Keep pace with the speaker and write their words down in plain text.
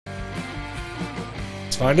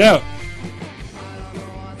find out.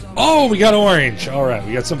 Oh, we got orange. All right,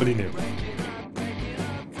 we got somebody new.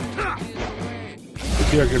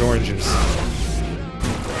 We are good oranges.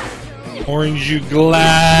 Orange, you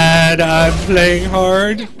glad I'm playing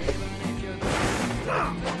hard?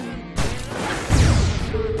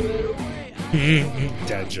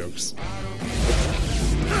 Dad jokes.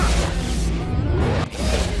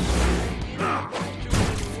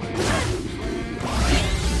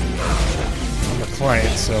 I'm a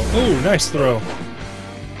client, so... Oh, nice throw.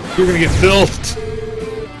 You're gonna get filthed.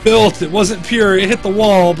 Filth. It wasn't pure. It hit the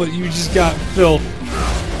wall, but you just got filth.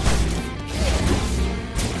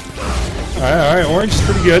 Alright, orange is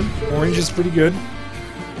pretty good. Orange is pretty good.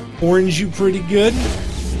 Orange, you pretty good.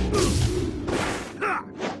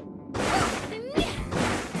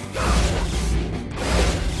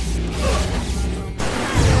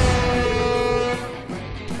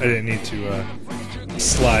 I didn't need to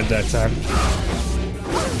slide that time.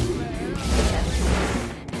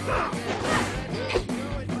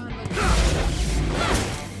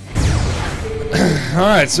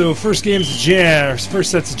 Alright, so first game's jam. First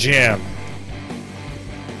set's jam.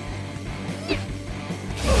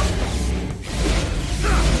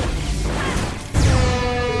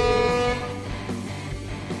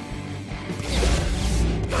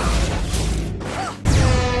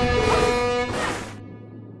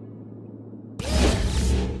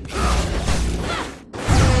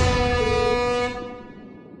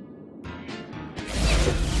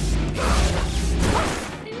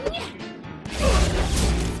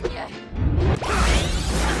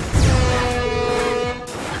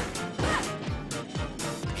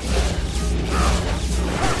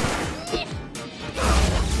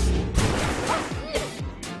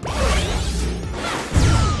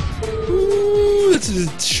 This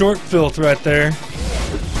is short filth right there.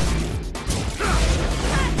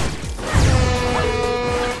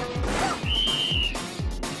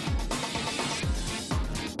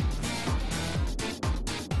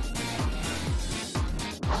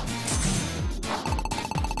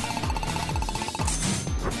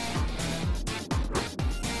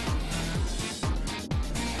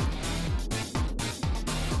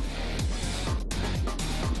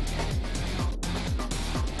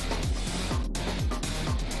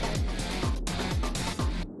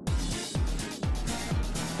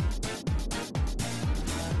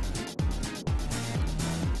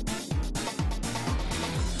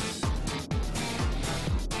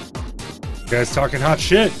 You guys talking hot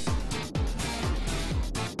shit.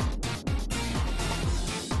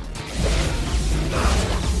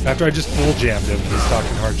 After I just full jammed him, he's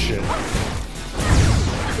talking hard shit.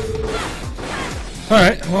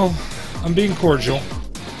 Alright, well, I'm being cordial.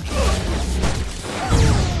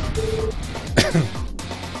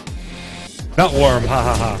 Not warm, ha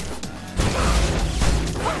ha ha.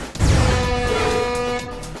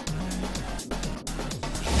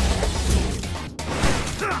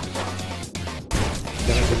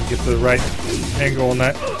 Get the right angle on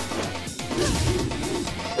that.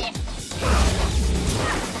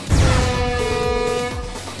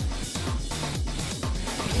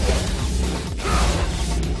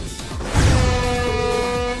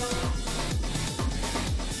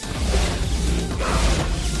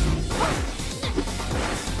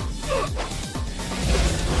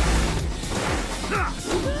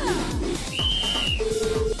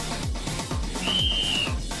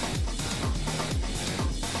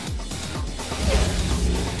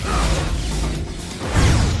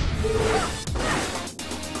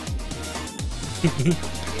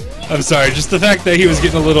 I'm sorry, just the fact that he was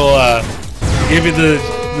getting a little, gave me the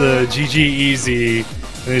GG easy,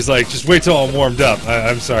 and he's like, just wait till I'm warmed up.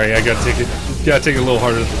 I'm sorry, I gotta take it a little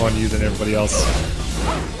harder on you than everybody else.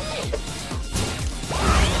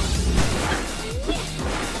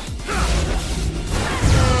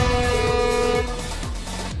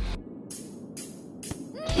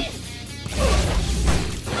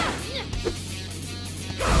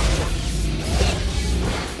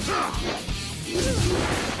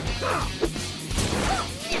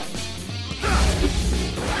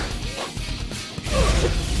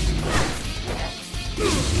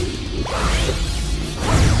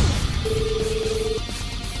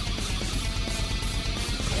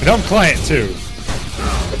 And I'm client too.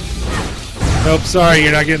 Nope, sorry,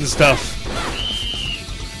 you're not getting stuff.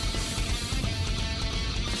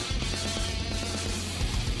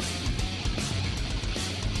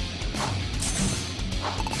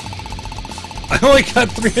 I only got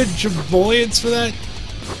 300 bullets for that?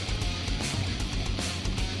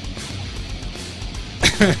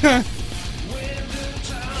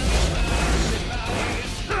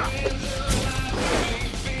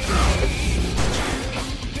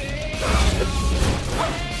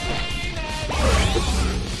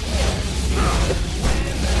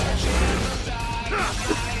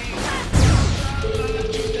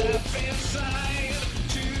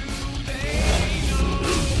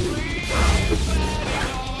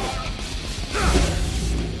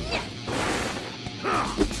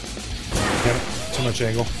 punch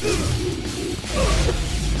angle.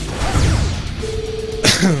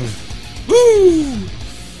 Woo!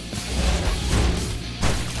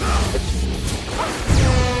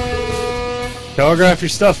 Telegraph your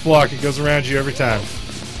stuff block, it goes around you every time.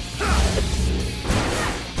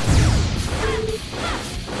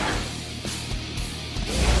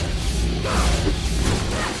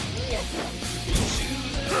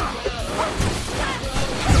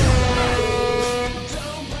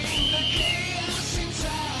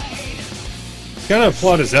 Gotta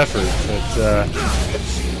applaud his effort, but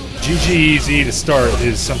GG to start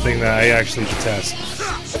is something that I actually detest.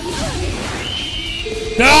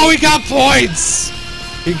 No, he got points!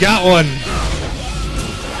 He got one.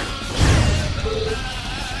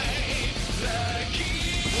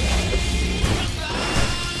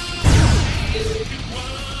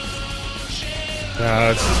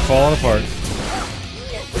 It's just falling apart.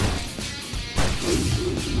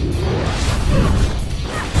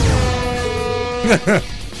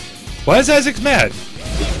 Why is Isaac mad?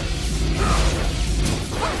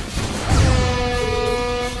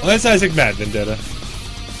 Why is Isaac mad, Vendetta?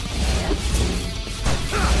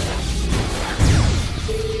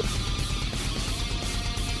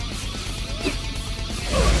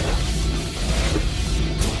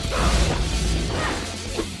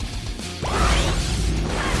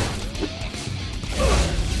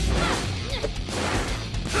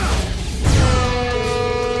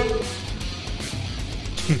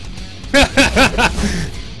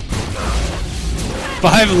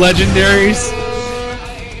 Five legendaries?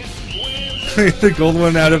 The gold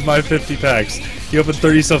one out of my 50 packs. You opened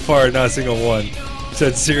 30 so far, not a single one.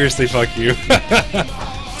 Said seriously, fuck you.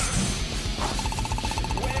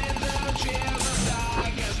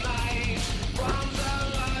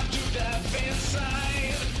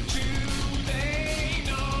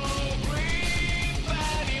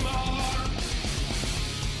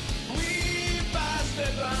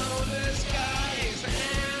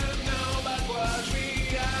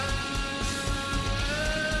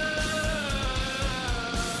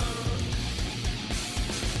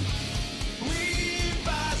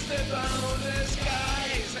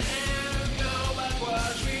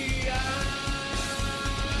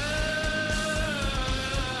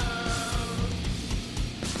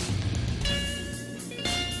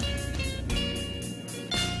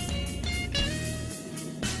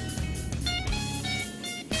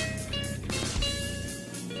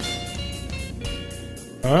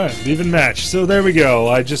 Alright, even match. So there we go.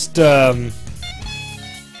 I just,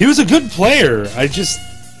 he was a good player.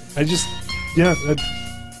 Yeah.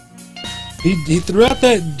 He threw out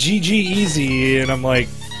that GG easy, and I'm like,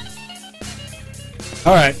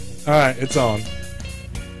 alright, it's on.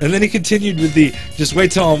 And then he continued with the, just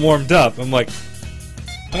wait till I'm warmed up. I'm like,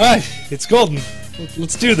 alright, it's golden.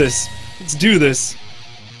 Let's do this. Let's do this.